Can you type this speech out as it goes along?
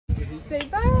Say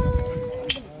bye.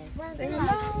 Say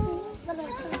hello.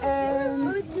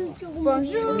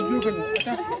 Bonjour.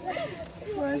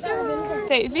 Bonjour.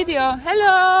 Hey, video.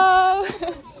 Hello.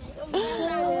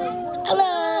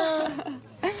 Hello.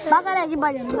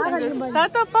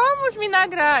 Tato, pomóż mi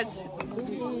nagrać.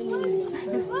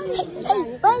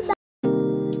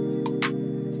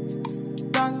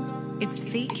 It's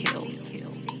feet kills.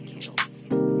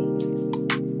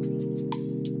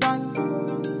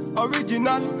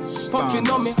 Original, puffing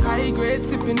on me high grade,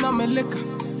 sipping on me liquor.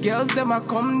 Girls them a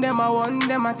come, them a want,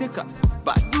 them a take her.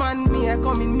 Bad man, me a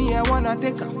come in, me a wanna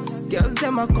take her. Girls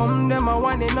them a come, them a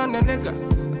want it on the nigga.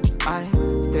 I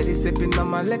steady sipping on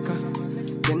my liquor.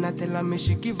 Then I tell her me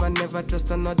she give her, never trust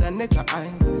another nigga.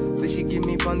 I say she give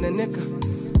me on the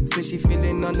nigga. Say she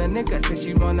feeling on the nigga. Say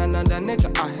she run another nigga.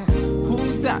 I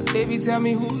who's that? Baby, tell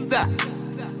me who's that?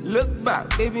 Look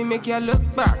back, baby, make you look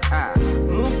back. I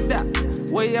move that.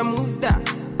 Where you move that,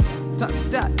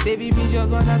 touch that, baby, me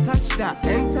just wanna touch that.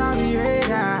 Enter me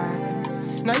radar,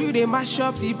 now you they mash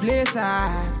up the place.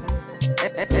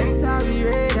 Enter me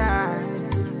radar,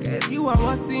 cause you are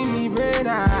what's in me brain.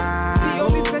 The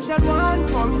only special one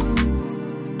for me.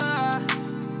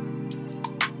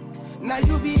 Now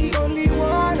you be the only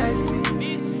one I see.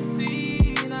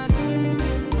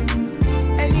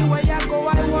 Anywhere you go, I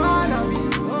wanna be.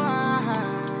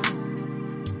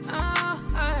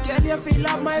 Girl, you feel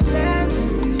like my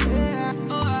fantasy.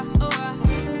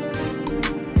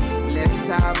 Let's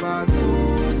have a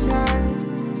good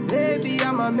time. Baby,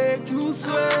 I'ma make you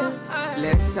sweat.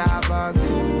 Let's have a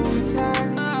good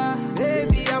time.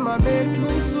 Baby, I'ma make you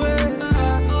sweat.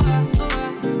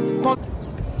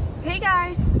 Hey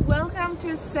guys, welcome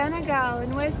to Senegal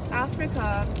in West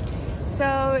Africa.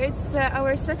 So it's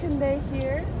our second day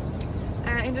here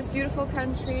in this beautiful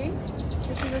country.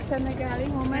 This is a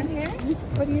Senegalese woman here.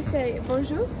 What do you say?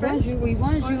 Bonjour? Bonjour, oui,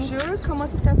 bonjour. Bonjour, comment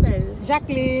tu t'appelles?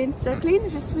 Jacqueline. Jacqueline,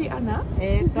 je suis Anna.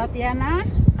 Et toi, tu es Anna?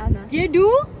 Anna. Tu es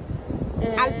d'où?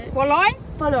 Pologne?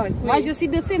 Pologne, oui. Moi, je suis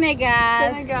de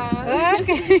Sénégal. Sénégal. Ok.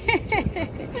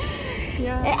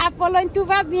 Yeah. Et à Pologne, tout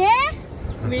va bien?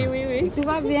 Oui, oui, oui. Tout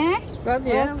va bien? Va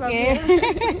bien, va Okay. bien.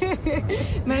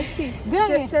 Merci.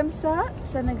 De T'aimes ça,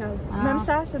 Sénégal? Ah. Même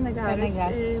ça, Sénégal.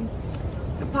 Sénégal.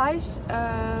 Le pays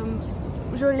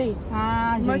joli.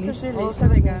 Ah, Moi, joli. c'est joli, Oh,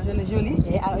 Sénégal. Joli, joli.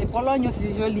 Et Pologne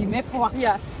aussi joli, mais froid.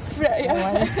 Yeah. Yeah.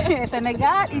 Ouais.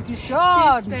 Sénégal, it is She's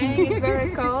short. saying it's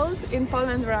very cold in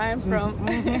Poland where I'm from.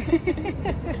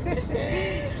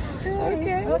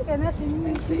 Okay. Okay, merci.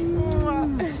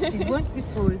 It's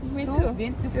beautiful. Me Too too.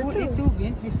 beautiful. You too.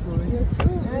 It's too beautiful. You're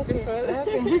too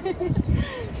beautiful.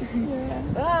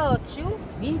 Yeah. Oh, too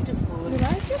beautiful. You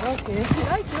like it? Okay. You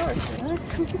like yours?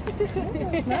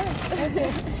 Yeah, nice.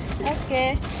 Okay.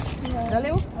 Yeah.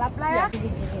 Dale, la playa.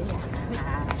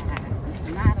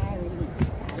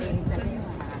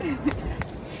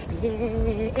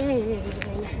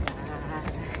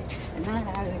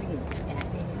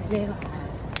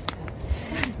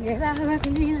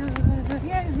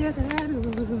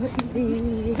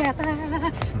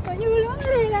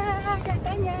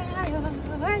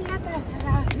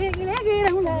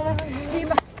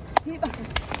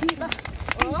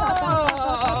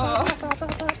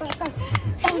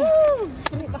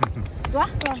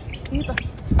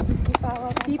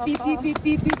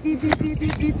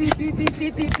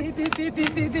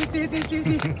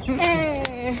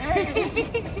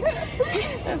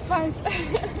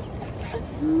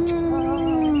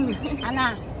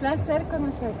 Anna, placer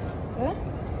conocer.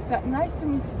 Nice to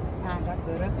meet you. Ah,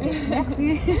 d'accord. Okay. Merci.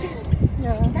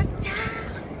 Yeah.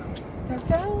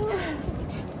 Ciao.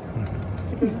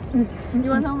 You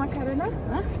want no Macarena?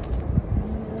 Huh?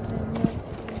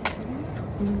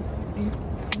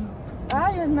 Ah,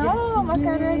 you know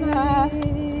Macarena.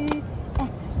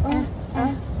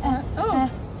 Oh.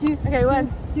 Okay, 1,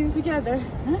 2, together.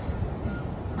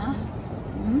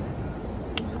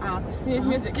 We need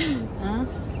music.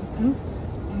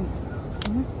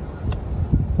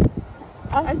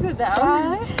 I do that.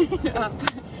 Up.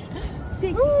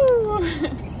 Woo.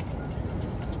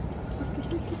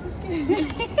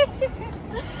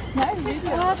 Nice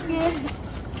video. Okay.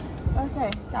 Okay.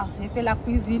 Ciao, j'ai fait la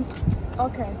cuisine.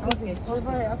 Okay. Okay. On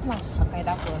va aller à planche. Ok,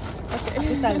 d'accord. Okay. À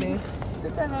tout à l'heure.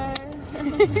 Tout à l'heure.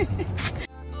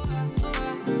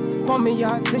 Pon me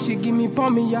yard, say she give me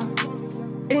pon me yard.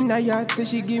 In a yard, say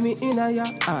she give me in a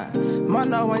yard.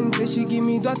 Man a wine, say she give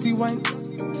me dirty wine.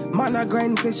 Man a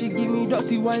grind, say she give me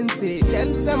dirty wine. Say,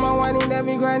 girl, say my wine in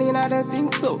every grinding, I don't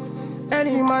think so.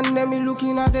 Any man, let me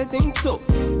looking at the thing so.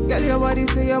 Girl, your body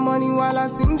say your money while I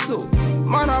sing so.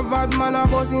 Man a bad, man a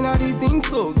bossing at the thing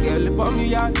so. Girl, pon me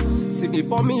yard, say me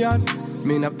pon me yard.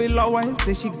 Me na pillow wine,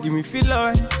 say she give me feel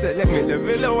wine. Say let me the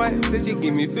villa wine, say she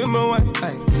give me feel my wine.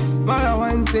 Aye. Mother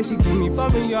wine, say she give me for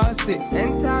me your say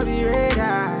enter the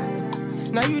radar.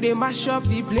 Now you dey mash up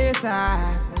the place.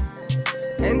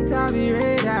 Enter the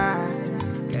radar.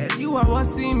 Girl, you are what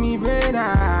see me brain.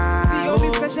 The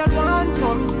only special one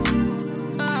for me.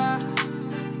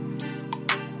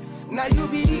 Now you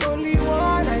be the only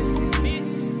one I see.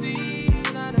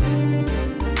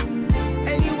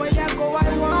 Anywhere I go,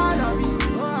 I wanna be.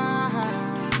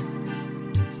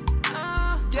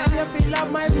 Girl, you feel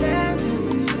like my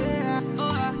fantasy.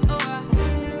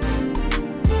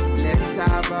 Let's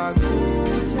have a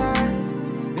good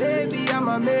time. Baby,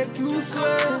 I'ma make you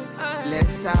sweat.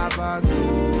 Let's have a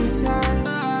good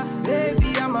time. Baby,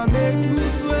 I'ma make you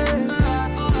sweat.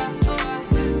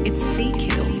 It's feet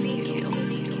kills.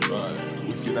 But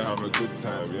we finna have a good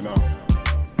time, you know.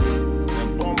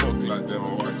 Them bomb like them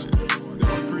are watching. They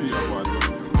are pretty about it.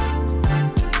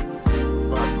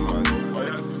 Bad man, what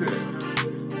you say?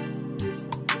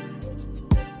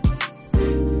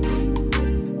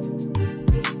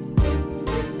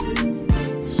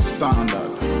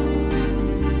 Standard.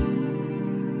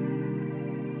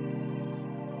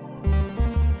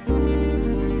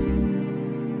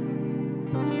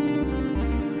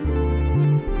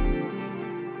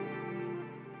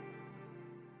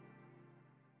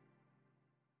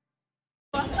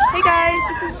 Hey guys,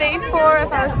 this is day 4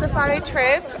 of our safari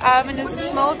trip. I'm in a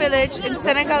small village in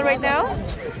Senegal right now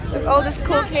with all these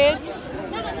cool kids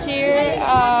here.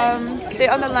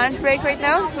 They're on the lunch break right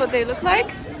now. This is what they look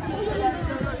like.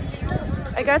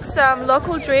 I got some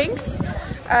local drinks.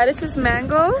 This is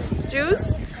mango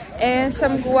juice and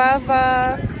some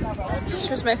guava, which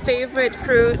was my favorite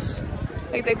fruit,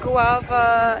 like the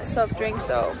guava soft drink.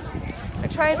 So I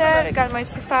tried that. I got my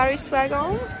safari swag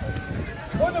on,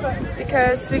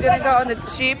 because we're gonna go on a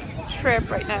jeep trip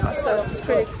right now, so this is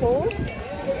pretty cool.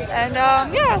 And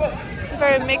yeah, it's a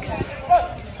very mixed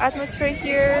atmosphere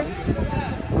here.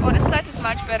 Oh, this light is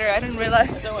much better. I didn't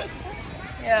realize.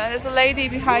 Yeah, there's a lady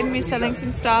behind me selling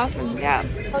some stuff, and yeah.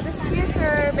 Well, these kids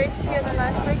are basically on a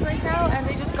lunch break right now, and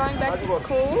they're just going back to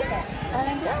school.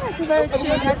 And yeah, it's a very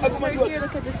chill atmosphere here.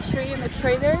 Look at this tree and the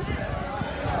traders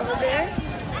over there.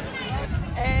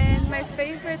 And my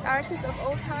favorite artist of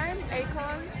all time,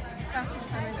 Akon, comes from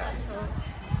Senegal, so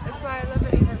that's why I love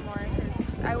it even more,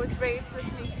 because I was raised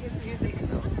listening to his music,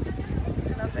 so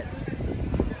I love it.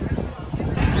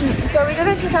 So we're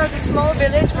gonna check out the small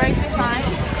village right behind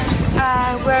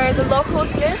where the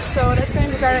locals live, so that's gonna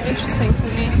be very interesting for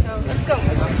me, so let's go.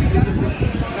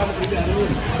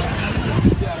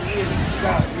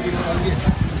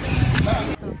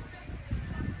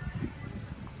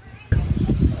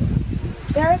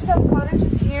 There are some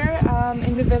cottages here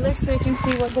in the village, so you can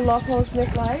see what the locals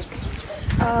live like.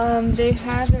 They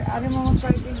have their animals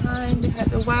right behind. They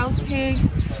have the wild pigs.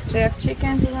 They have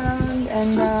chickens around,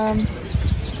 and yeah,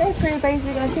 it's pretty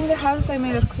basic. I think the houses are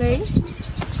made of clay,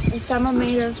 and some are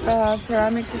made of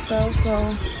ceramics as well. So,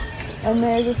 and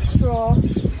there's a straw,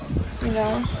 you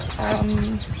know,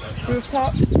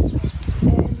 rooftops,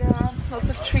 and lots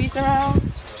of trees around.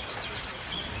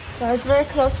 So it's very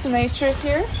close to nature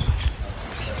here.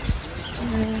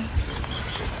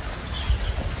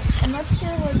 I'm not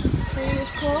sure what this tree is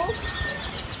called,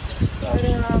 but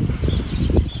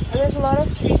there's a lot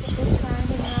of trees of this kind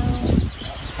around.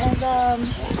 And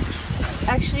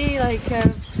actually, like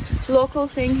a local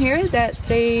thing here that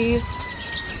they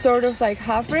sort of like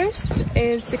harvest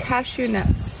is the cashew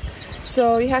nuts.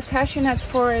 So you have cashew nuts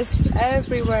forests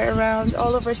everywhere around,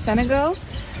 all over Senegal,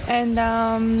 and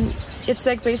it's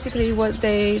like basically what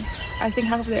they, I think,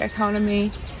 half of their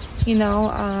economy. You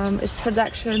know, it's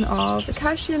production of the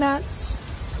cashew nuts.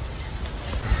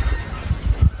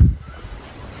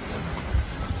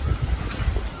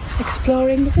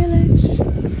 Exploring the village.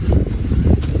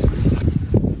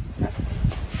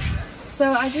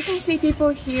 So as you can see, people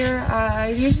here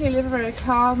usually live a very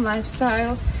calm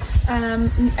lifestyle.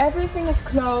 Everything is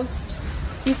closed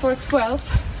before 12.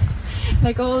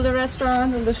 Like all the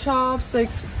restaurants and the shops,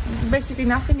 like basically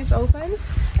nothing is open.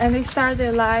 And they start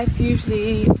their life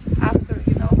usually after,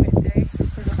 you know, midday, so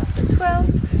sort of after 12.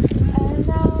 And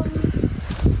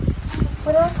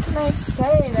what else can I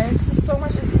say? There's just so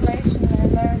much information that I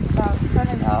learned about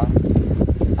Senegal.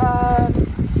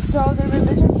 So the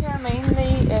religion here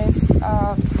mainly is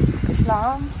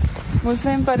Islam,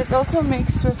 Muslim, but it's also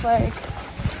mixed with like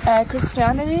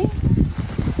Christianity,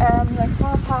 like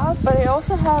half-half. But they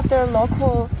also have their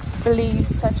local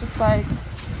beliefs, such as like,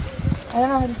 I don't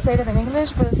know how to say that in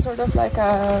English, but it's sort of like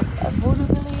a voodoo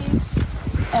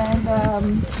belief,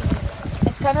 and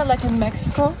it's kind of like in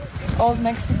Mexico, old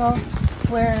Mexico,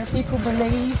 where people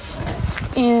believe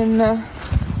in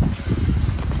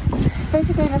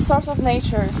basically the source of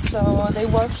nature. So they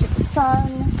worship the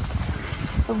sun,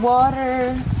 the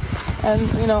water, and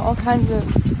you know, all kinds of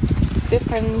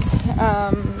different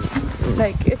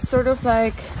like, it's sort of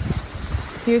like,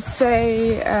 you'd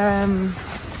say, I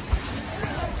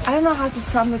don't know how to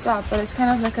sum this up, but it's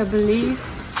kind of like a belief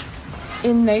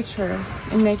in nature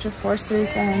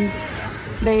forces, and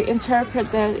they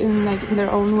interpret that in like in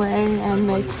their own way and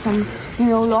make some, you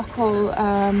know, local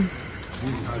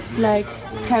like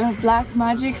kind of black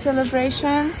magic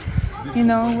celebrations, you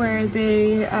know, where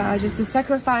they just do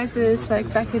sacrifices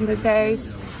like back in the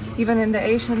days, even in the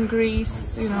ancient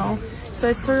Greece, you know. So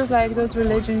it's sort of like those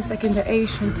religions like in the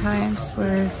ancient times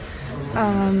where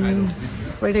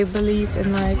they believed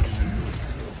in like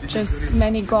just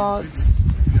many gods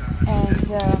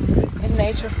and in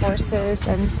nature forces,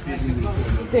 and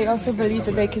they also believe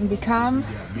that they can become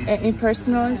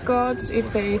impersonalized gods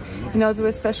if they, you know, do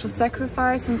a special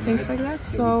sacrifice and things like that.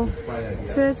 So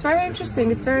it's very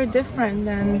interesting. It's very different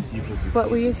than what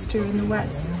we used to in the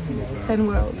Western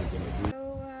world.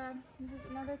 So this is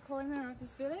another corner of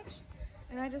this village,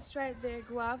 and I just tried the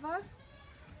guava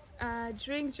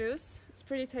drink juice. It's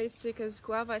pretty tasty because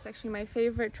guava is actually my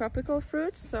favorite tropical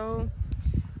fruit. So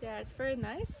yeah, it's very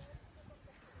nice.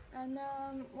 And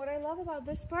what I love about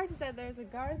this part is that there's a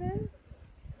garden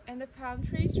and the palm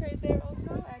trees right there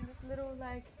also, and this little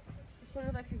like, it's sort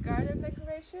of like a garden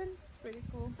decoration. It's pretty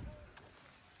cool.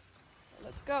 So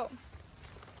let's go.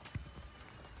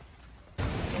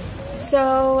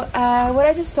 So what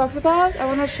I just talked about, I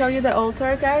want to show you the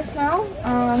altar, guys, now.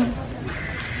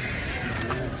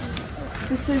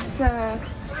 This is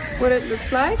what it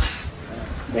looks like.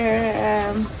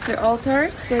 They're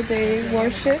altars where they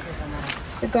worship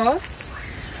the gods,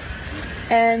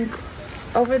 and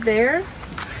over there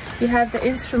you have the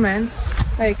instruments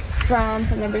like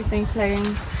drums and everything playing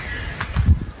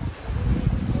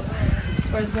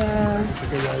for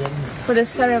the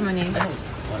ceremonies.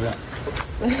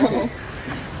 So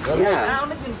yeah.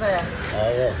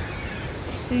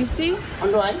 So you see,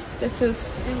 this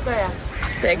is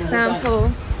the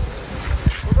example.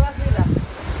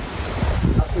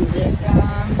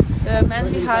 The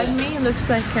man behind me looks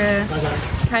like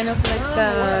kind of like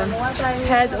the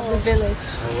head of the village,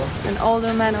 an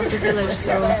older man of the village,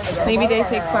 so maybe they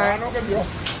take part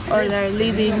or they're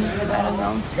leading, I don't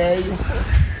know.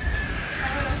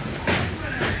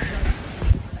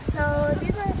 So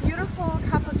these are beautiful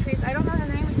couple trees. I don't know the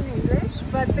name in English,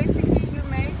 but basically you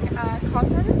make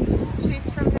cotton sheets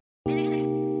from the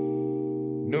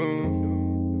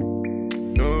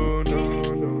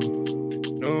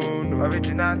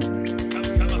original.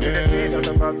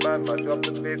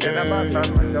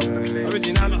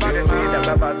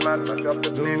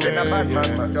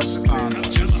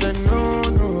 Just say no,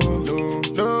 no,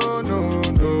 no,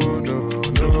 no, no, no, no, no.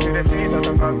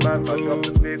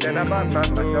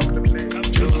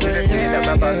 Just say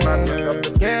yeah,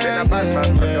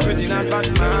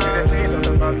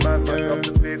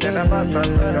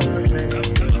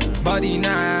 body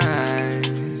nice.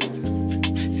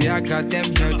 See, I got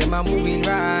them here, them are moving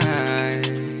right.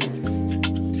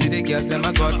 See the girls, them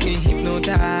a got me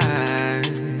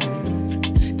hypnotized.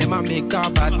 Them a make a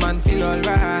bad man feel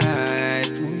alright.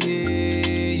 Ooh,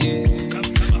 yeah,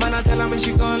 yeah. Man, I tell her me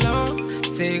she go low.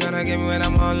 Say you gonna get me when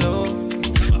I'm all low.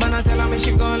 Man, I tell her me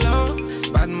she go low.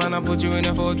 Bad man, I put you in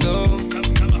a photo.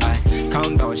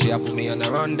 Count down, she a put me on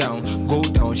a rundown. Go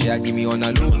down, she a give me on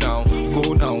a low now.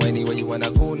 Go now, anywhere you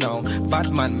wanna go now.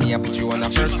 Bad man, me a put you on a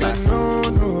first class. no,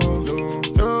 no,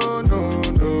 no, no,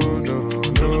 no, no, no.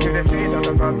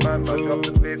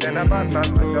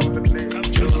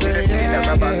 Just say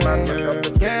yeah,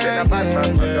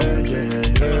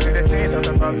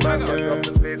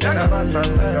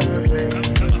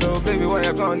 So baby, what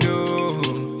you gonna do?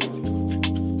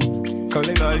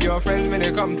 Calling all your friends when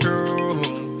they come through.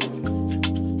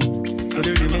 So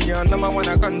you give me your number when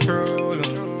I control.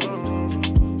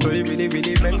 So you really,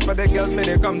 really meant for the girls when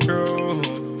they come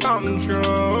through. Come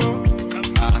through.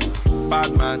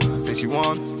 Bad man, say she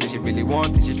want, say she really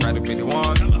want, say she try to be the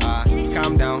one.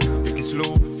 Calm down, take it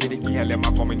slow. Say the key, let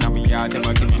me come in on me yard, them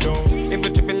a give me low. If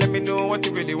you're tripping, let me know what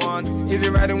you really want. Is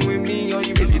it riding with me or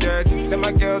you really dirt? Them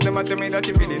my girls, them a tell me that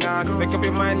you really not. Make up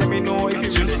your mind, let me know if you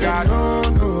really got. no,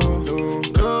 no, no,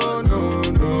 no, no,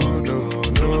 no, no.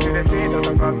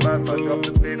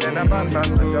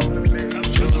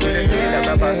 Just say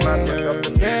yeah,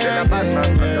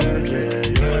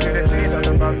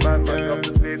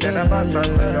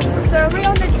 So we're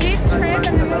on the jeep trip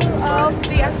in the middle of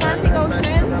the Atlantic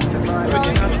Ocean.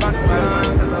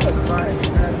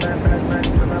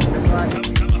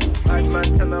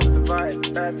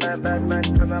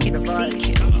 It's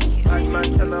vehicles. It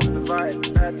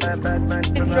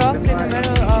dropped in the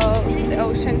middle of the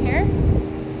ocean here.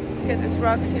 Look at these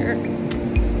rocks here.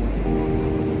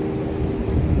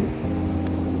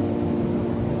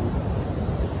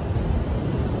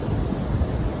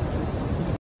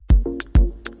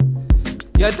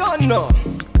 You don't know.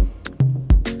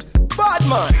 Bad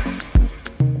man.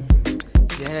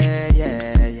 Yeah.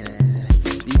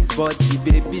 This body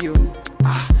baby, oh.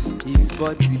 This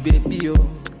body baby, oh.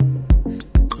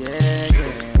 Yeah.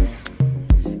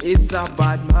 It's a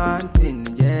bad man thing,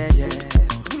 yeah.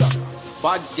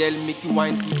 Bad girl make you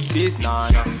wine to the bass, nah.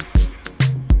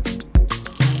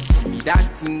 Give me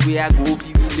that thing where I go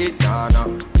feel relate, nah.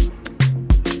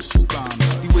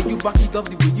 The way you back it up,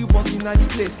 the way you boss in the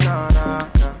place, nah.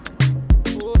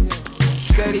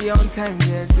 Steady on time,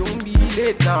 girl, don't be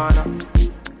late, nah.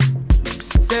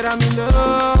 Said I'm in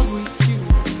love with you,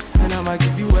 and I'ma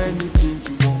give you anything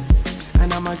you want,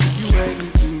 and I'ma give you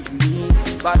anything you need.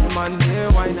 Bad man here,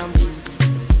 wine I'm through.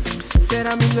 Said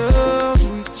I'm in love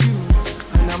with you,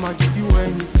 and I'ma give you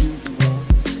anything you want,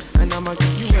 and I'ma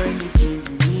give you anything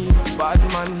you need. Bad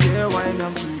man here, wine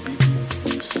I'm through.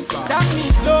 That me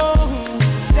low.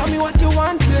 Tell me what you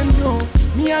want to know.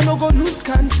 Me, I no go lose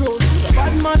control.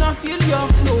 Bad man, I feel your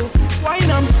flow.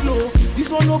 Wine I'm slow. This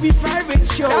one no be private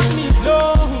show. Tell me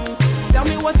low. Tell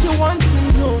me what you want to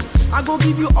know. I go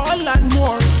give you all and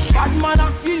more. Bad man, I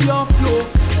feel your flow.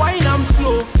 Wine I'm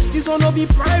slow. This one no be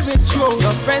private show.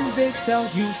 Your friends they tell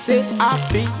you say I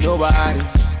be nobody.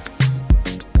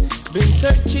 Been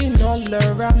searching all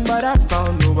around, but I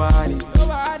found nobody.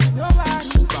 Nobody.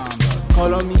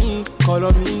 Call on me,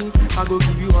 I go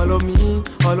give you all of me,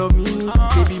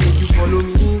 baby make you follow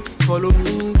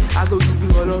me, I go give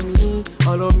you all of me.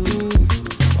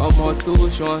 Omoto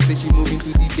Sean say she moving to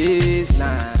the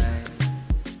baseline.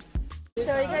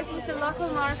 So you guys use the local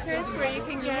market where you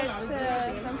can get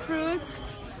some fruits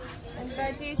and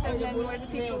veggies, and then where the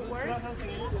people work.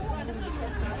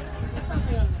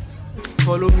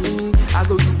 Follow me, I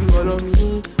go give you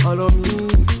all of me.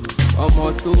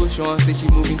 Omoto Sean say she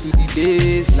moving to the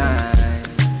baseline.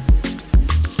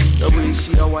 The way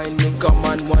she a wine make a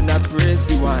man wanna praise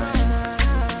the wine.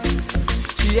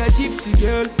 She a gypsy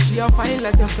girl, she a fine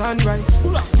like the sunrise.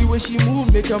 The way she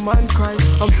move make a man cry.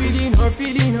 I'm feeling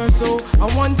her so I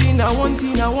wanting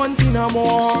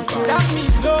more. That me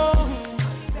low.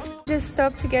 Just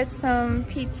stopped to get some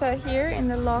pizza here in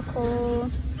the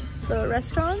local little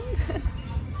restaurant.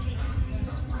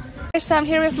 First time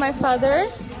here with my father,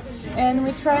 and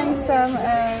we're trying some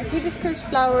hibiscus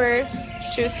flower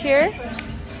juice here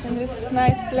in this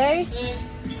nice place.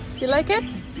 You like it?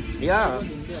 Yeah,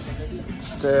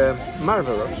 it's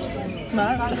marvelous.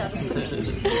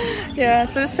 Yeah,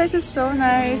 so this place is so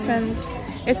nice and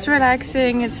it's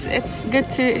relaxing. It's good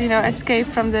to, you know, escape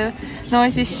from the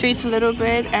noisy streets a little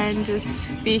bit and just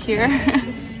be here.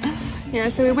 Yeah,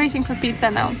 so we're waiting for pizza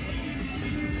now.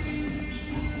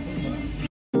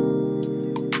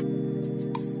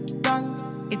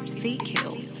 It's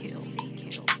vehicles.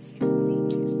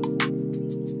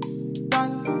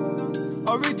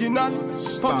 Original,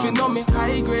 puffing on me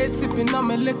high grade, sipping on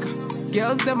me liquor.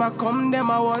 Girls them a come, them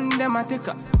a want, them a take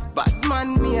her. Bad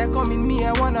man, me a come in, me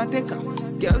a wanna take her.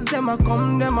 Girls them a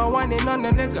come, them a want it on the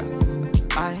nigga.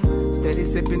 I steady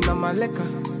sipping on my liquor.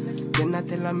 Then I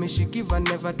tell her me she give her,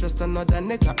 never trust another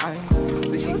nigga. I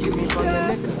say she give me from the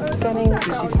nigga.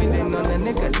 Say she feeling on the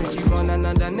nigga. Say she want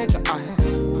another nigga. I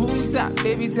who's that?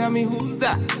 Baby, tell me who's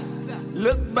that?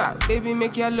 Look back, baby,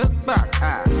 make you look back.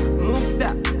 I move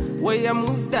that, way you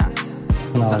move that.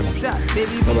 Touch that,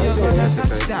 baby, me you gonna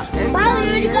touch that. And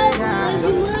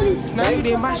now you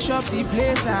dey mash up the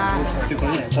place.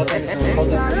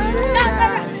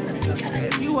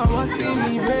 You are what's in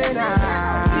me radar.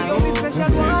 The only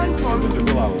special one for me.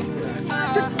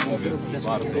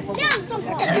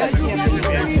 Yeah, you be the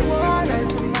only one I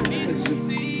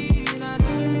see.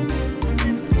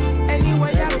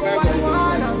 Anywhere I go, I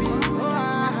wanna be.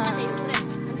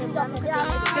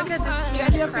 Look at this Yeah,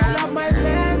 you feel up my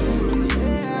legs.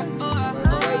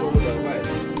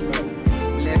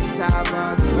 Let's have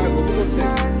a good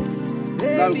time.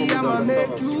 Baby, I'ma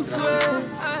make you sweat.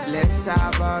 Let's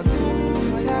have a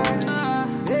good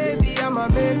time. Baby, I'ma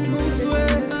make you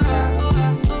sweat.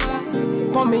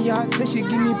 Pommy yard, say she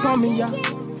give me pommy yard.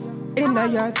 In a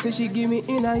yard, say she give me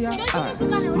in a yard.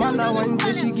 Man, I want,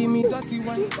 say she give me dirty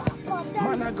wine.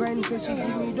 Man a grind, say she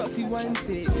give me dirty wine,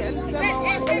 say girls them a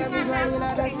wine, let me grind in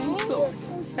other things, so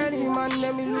any man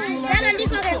let me looking at the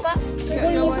things, so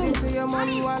girl you want to say your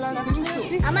money while I sing, so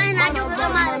man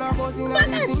a boss in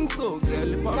other things, so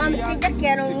girl put me out, say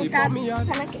they put me out,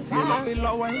 me not be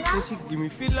low wine, say she give me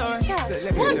feel wine, say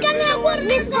let me give me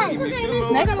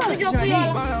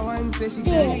feel wine, say she give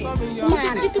me for me out.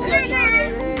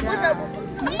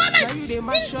 Now you dey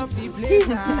mash up the place.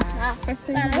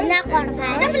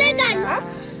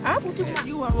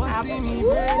 You are what see me the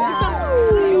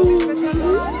only special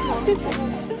one.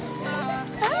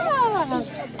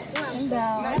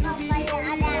 Now you be the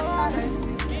only one.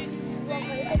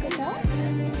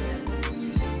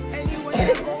 Anywhere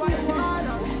you go, I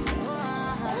wanna.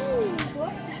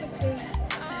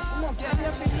 Girl,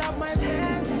 you feel love my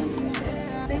friend.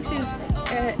 I think she's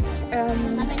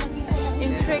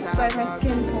intrigued by my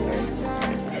skin color.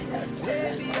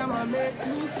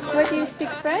 What do you speak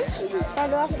French?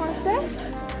 Parles français?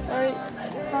 Or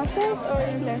français ou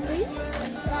anglais?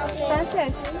 Français.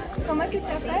 Comment tu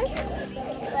t'appelles?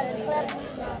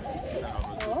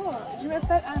 Oh, je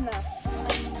m'appelle Anna.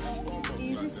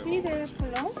 Et je suis de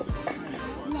Pologne.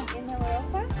 En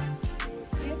Europa.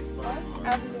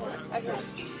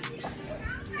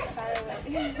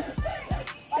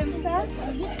 T'aimes ça?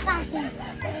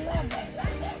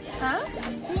 Huh?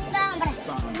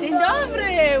 Din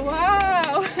dobre!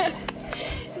 Wow!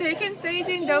 They can say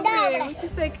din dobre, which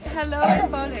is like hello in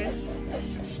Polish.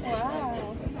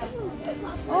 Wow!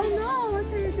 Oh no! What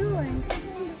are you doing?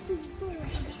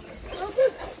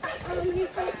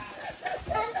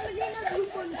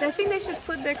 I think they should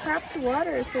put the crab to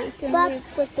water so it can live.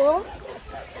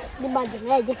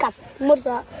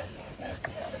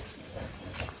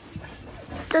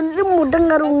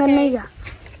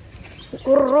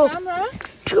 Camera?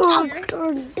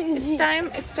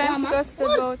 It's time to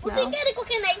go to the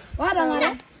boat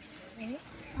now.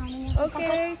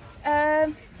 Okay.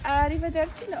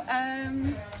 Arrivederci. No.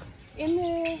 In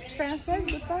français,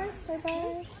 goodbye. Bye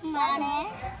bye.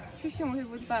 Je suis dit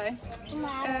goodbye.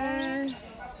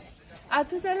 À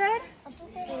tout à l'heure.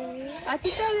 À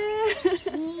tout à l'heure.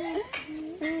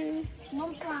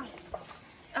 Bonsoir.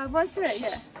 Bonsoir,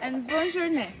 yeah. And bonne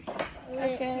journée.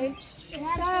 Okay.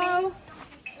 Ciao.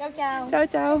 Ciao,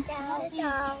 ciao.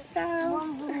 Ciao.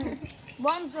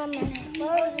 Buon giorno.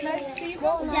 Merci.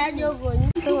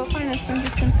 So we'll find us some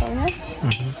distant phone.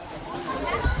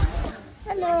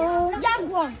 Hello.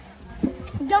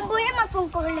 Jambo ya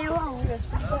makonkolewa.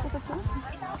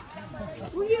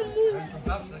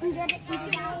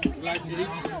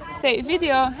 Say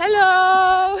video.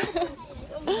 Hello.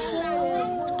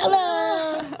 Hello.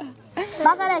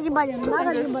 Bagala de banho.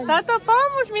 Tato,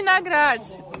 pomóż mi nagrać.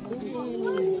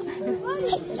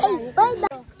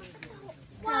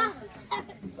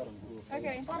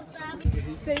 Okay.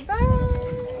 Say bye.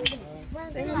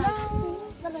 Say hello.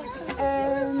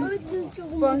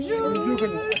 Bonjour.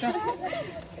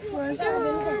 Bonjour.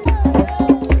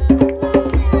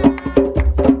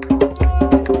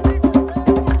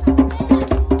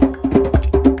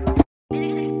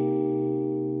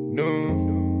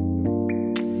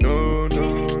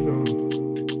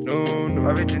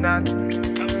 Original.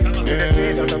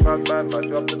 The bad man,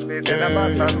 but up the place. And a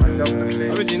bad man, but up the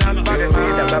place. Original bad man,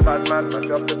 and a bad man,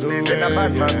 but up the place. And a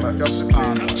bad man, but up the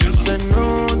place. Just say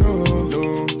no, no, no,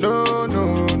 no, no,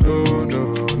 no, no.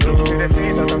 The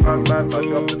place of the bad man, but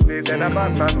up the place. And a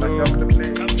bad man, but up the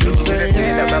place. Just say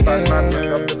yeah, the bad man, but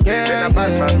up the place. And a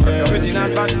bad man, but up the place. original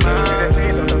bad man. The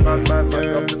place of the bad man, but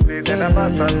up the place. And a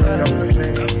bad man, but up the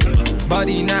place.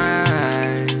 Body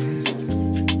nice.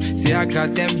 See I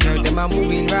got them here, them are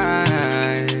moving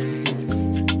right.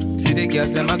 See the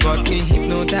girls, them a got me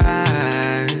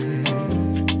hypnotized.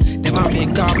 Them a make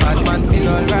a bad man feel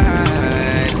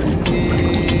alright.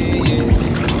 Yeah,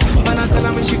 yeah. Man I tell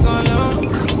her me she go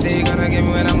low. Say you gonna get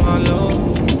me when I'm all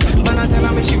low. Man I tell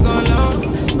her me she go low.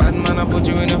 Bad man I put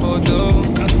you in a photo.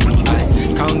 I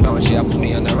count down, she a put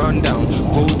me on a rundown.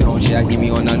 Go down, she a give me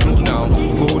on a loop now.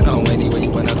 Go down anywhere you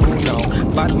wanna go now.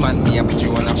 Bad man me I put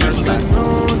you on a first class.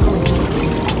 No, no,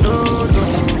 no,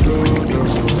 no, no,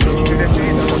 no. The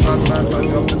place of the bad man, but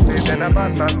up the place. And a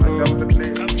bad man, but up the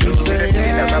place. Just say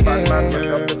yeah, The bad man, but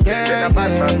up the place. And a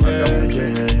bad man, but up the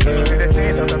place. The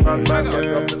place of the bad man, but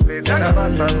up the place. And a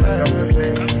bad man, but up the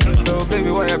place. So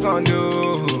baby, what you gonna do?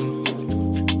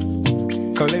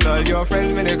 Calling all your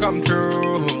friends when they come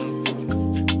through.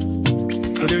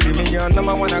 So you give me your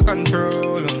number one I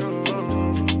control.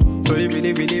 So you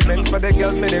really, really meant for the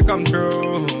girls when they come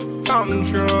through. Come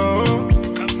true.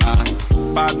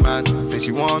 Bad man, say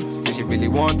she want, say she really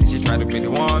want, she try to really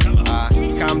want.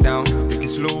 Calm down, take it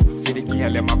slow. Say the girl,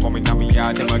 let my come in me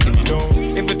yard, them a give me low.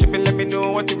 If you tripping, let me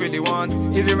know what you really want.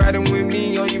 Is it riding with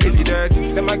me or you really dirt?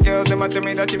 Them my girls, them a tell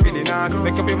me that you really not.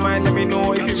 Make up your mind, let me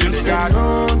know if you really got.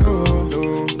 No, no,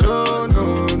 no, no,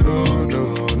 no, no,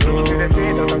 no, no. See the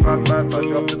beat of the bad man, but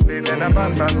drop the beat, then a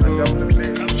bad man, but drop the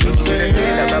beat. Just say See the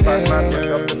beat of the bad man, but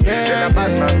drop the beat, then a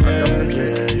bad man, but drop the beat.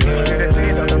 See the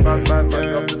beat of the bad man, but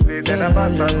drop the beat, then a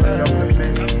bad man, but drop the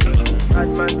beat. Bad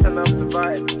man, turn up the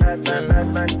vibe. Bad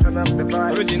man, turn up the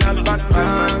vibe. Original bad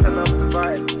man, turn up the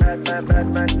vibe. Bad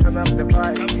man, turn up the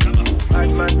vibe. Bad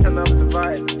man, turn up the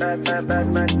vibe. Bad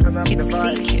man, turn up the It's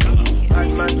vibe. fake hills. Bad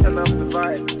man, turn up the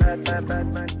vibe. Bad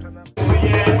man, turn up the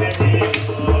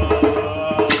vibe.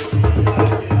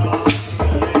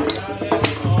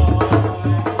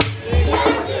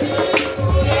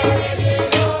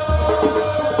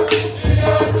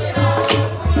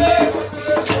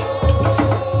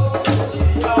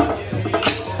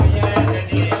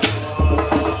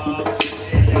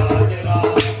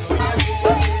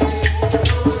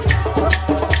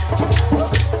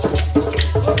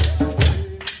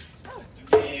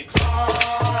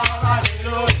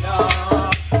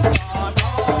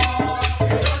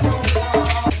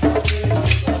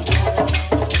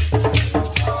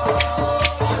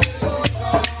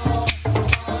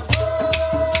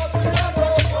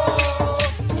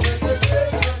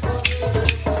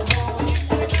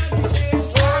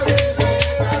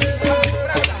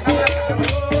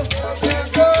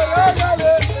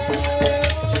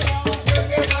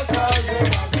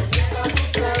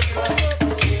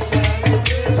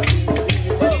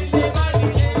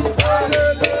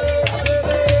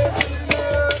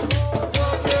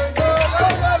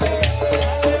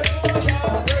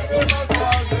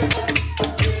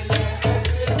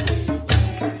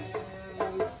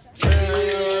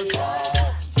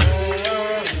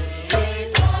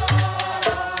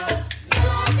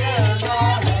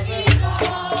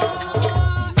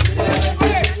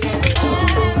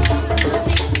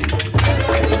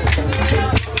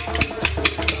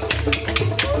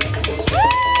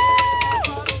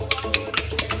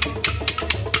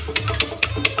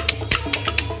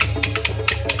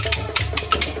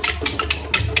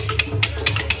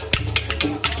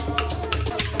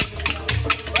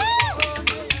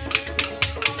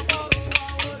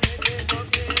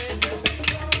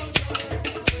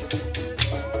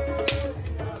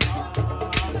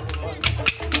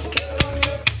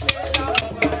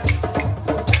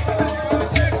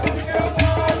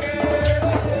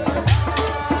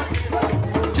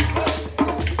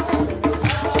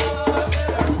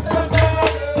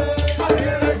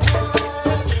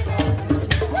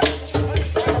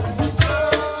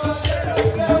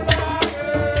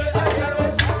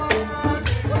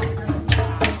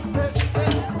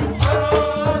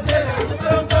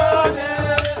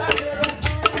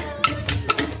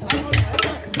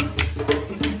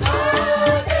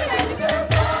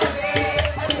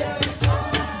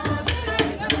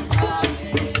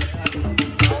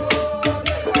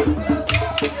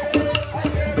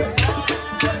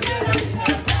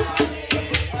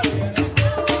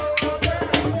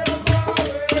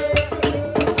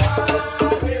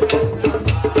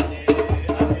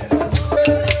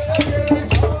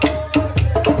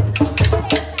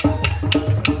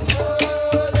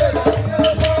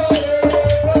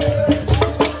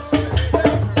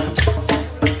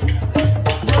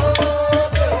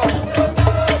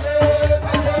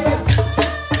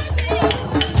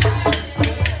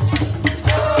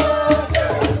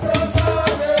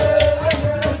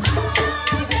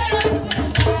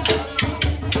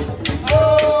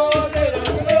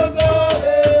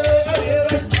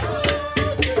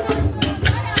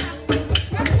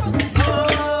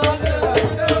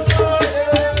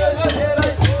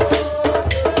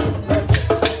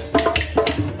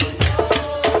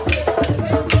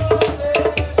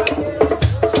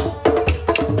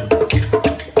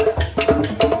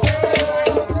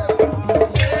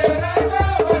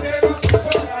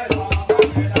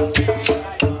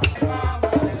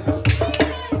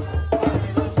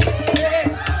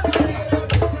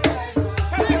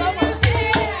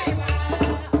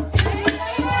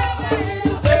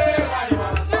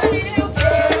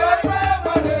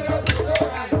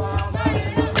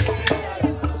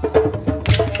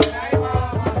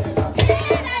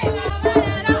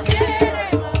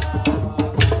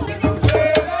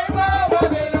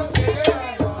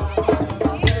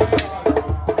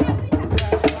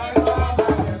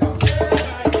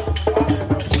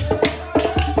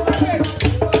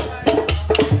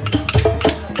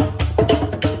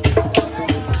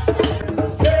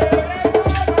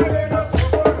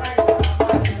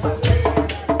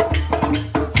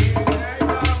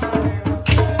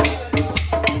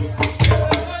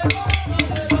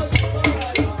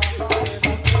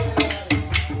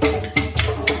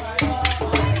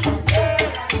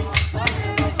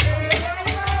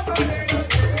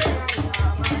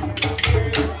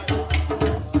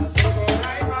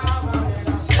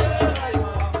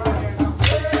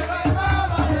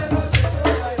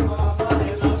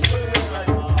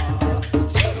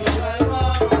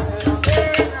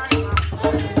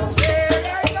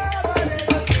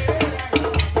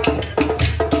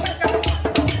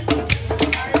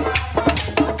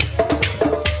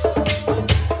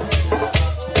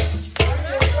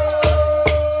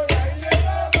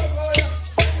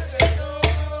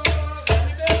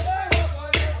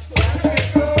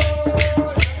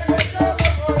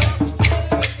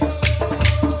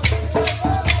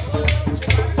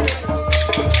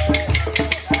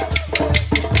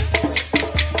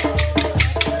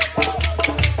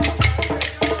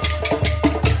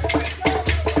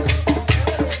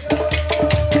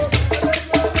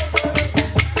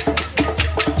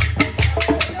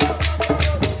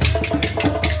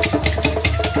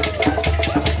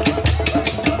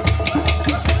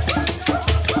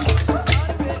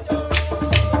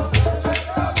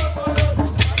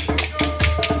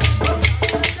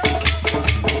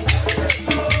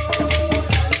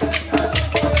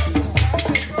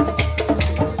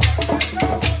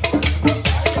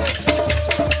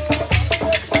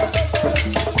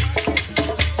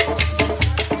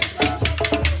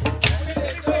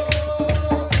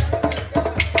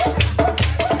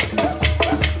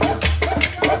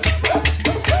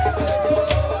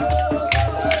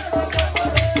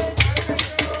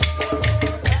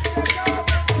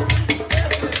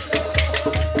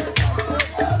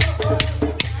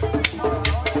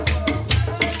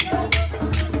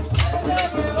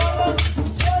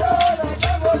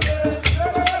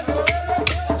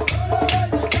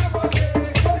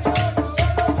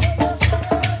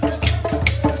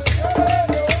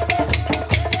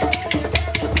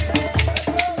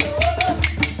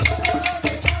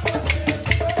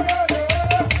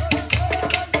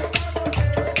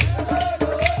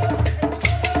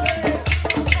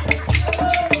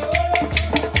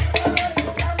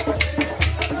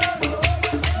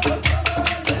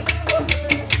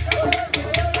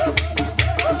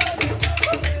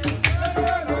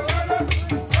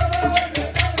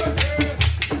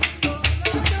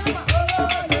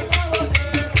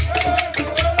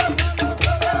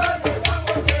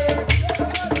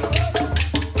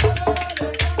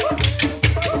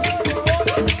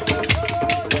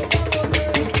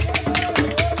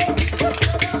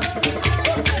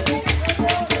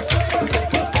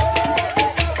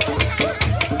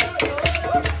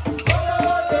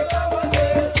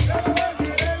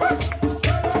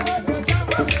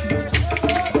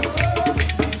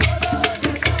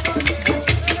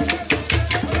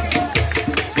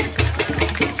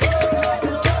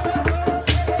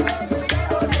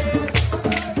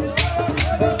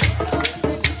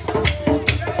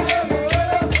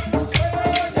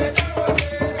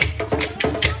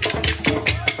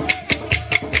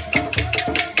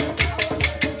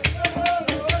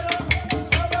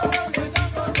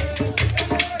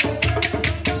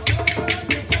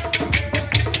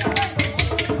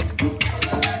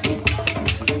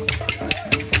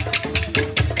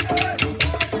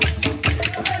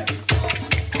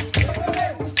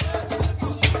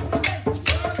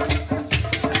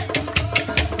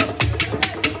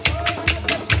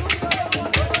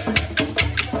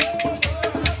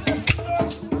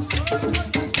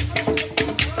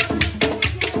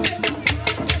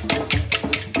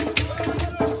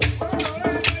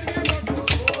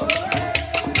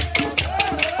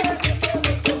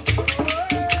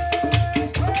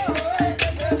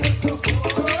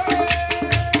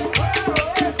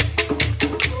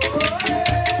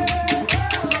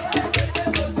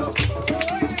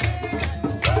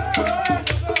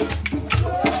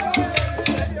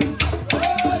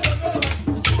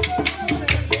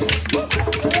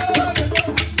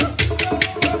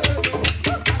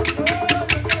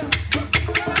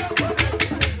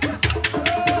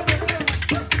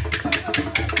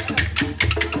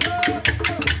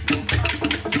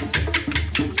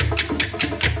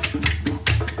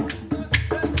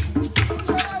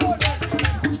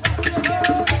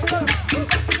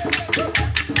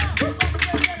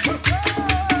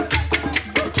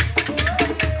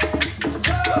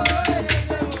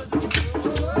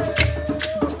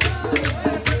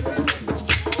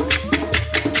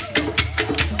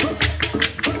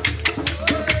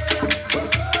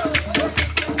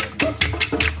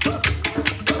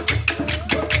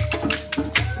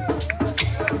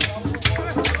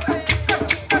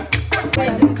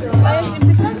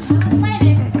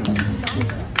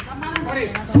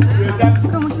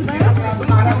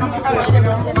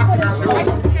 Massive,